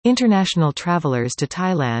International travelers to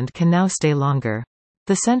Thailand can now stay longer.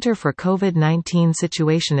 The Center for COVID-19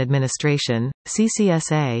 Situation Administration,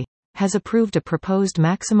 CCSA, has approved a proposed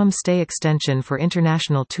maximum stay extension for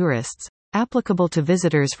international tourists, applicable to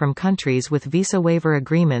visitors from countries with visa waiver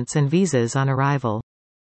agreements and visas on arrival.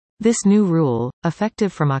 This new rule,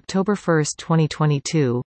 effective from October 1,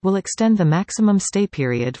 2022, will extend the maximum stay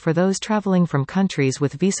period for those traveling from countries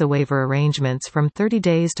with visa waiver arrangements from 30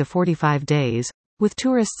 days to 45 days, with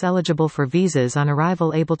tourists eligible for visas on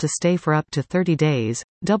arrival able to stay for up to 30 days,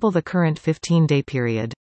 double the current 15-day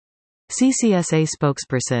period. CCSA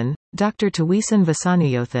spokesperson, Dr. Taweeson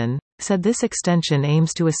Visanuyothan, said this extension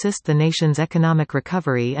aims to assist the nation's economic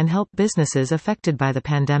recovery and help businesses affected by the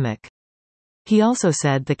pandemic. He also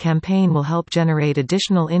said the campaign will help generate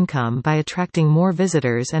additional income by attracting more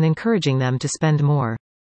visitors and encouraging them to spend more.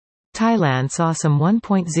 Thailand saw some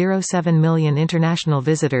 1.07 million international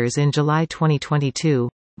visitors in July 2022,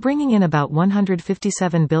 bringing in about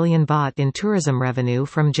 157 billion baht in tourism revenue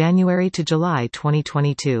from January to July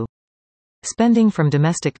 2022. Spending from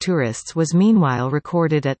domestic tourists was meanwhile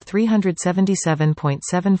recorded at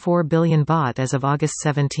 377.74 billion baht as of August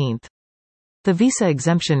 17. The visa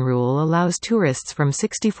exemption rule allows tourists from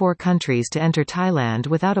 64 countries to enter Thailand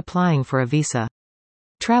without applying for a visa.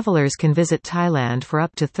 Travelers can visit Thailand for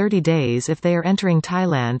up to 30 days if they are entering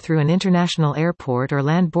Thailand through an international airport or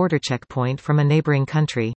land border checkpoint from a neighboring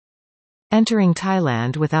country. Entering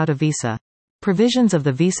Thailand without a visa. Provisions of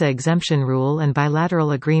the visa exemption rule and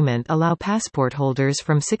bilateral agreement allow passport holders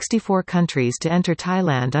from 64 countries to enter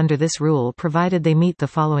Thailand under this rule provided they meet the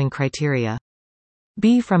following criteria.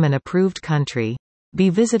 Be from an approved country.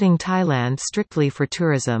 Be visiting Thailand strictly for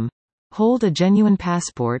tourism. Hold a genuine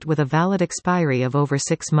passport with a valid expiry of over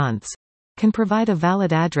 6 months. Can provide a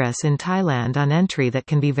valid address in Thailand on entry that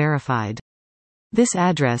can be verified. This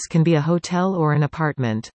address can be a hotel or an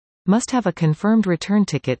apartment. Must have a confirmed return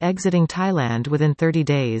ticket exiting Thailand within 30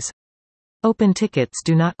 days. Open tickets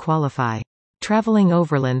do not qualify. Traveling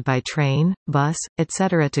overland by train, bus,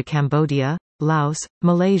 etc. to Cambodia, Laos,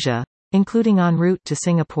 Malaysia, including en route to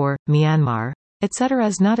Singapore, Myanmar, etc.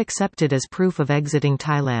 is not accepted as proof of exiting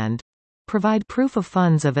Thailand. Provide proof of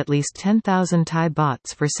funds of at least 10,000 Thai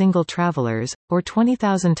bahts for single travelers, or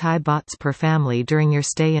 20,000 Thai bahts per family during your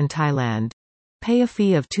stay in Thailand. Pay a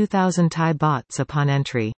fee of 2,000 Thai bahts upon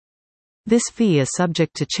entry. This fee is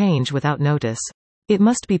subject to change without notice. It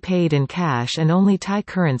must be paid in cash and only Thai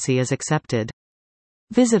currency is accepted.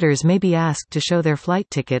 Visitors may be asked to show their flight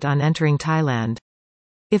ticket on entering Thailand.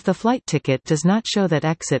 If the flight ticket does not show that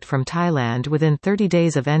exit from Thailand within 30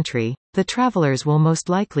 days of entry, the travelers will most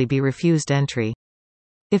likely be refused entry.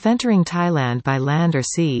 If entering Thailand by land or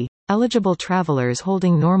sea, eligible travelers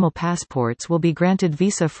holding normal passports will be granted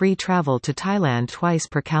visa-free travel to Thailand twice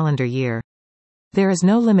per calendar year. There is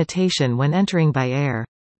no limitation when entering by air.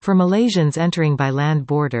 For Malaysians entering by land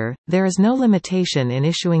border, there is no limitation in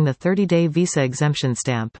issuing the 30-day visa exemption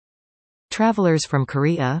stamp. Travelers from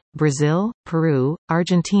Korea, Brazil, Peru,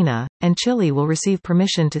 Argentina, and Chile will receive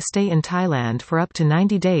permission to stay in Thailand for up to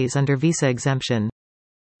 90 days under visa exemption.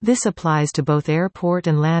 This applies to both airport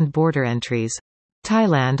and land border entries.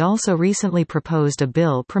 Thailand also recently proposed a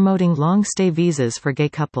bill promoting long-stay visas for gay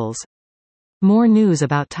couples. More news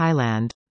about Thailand.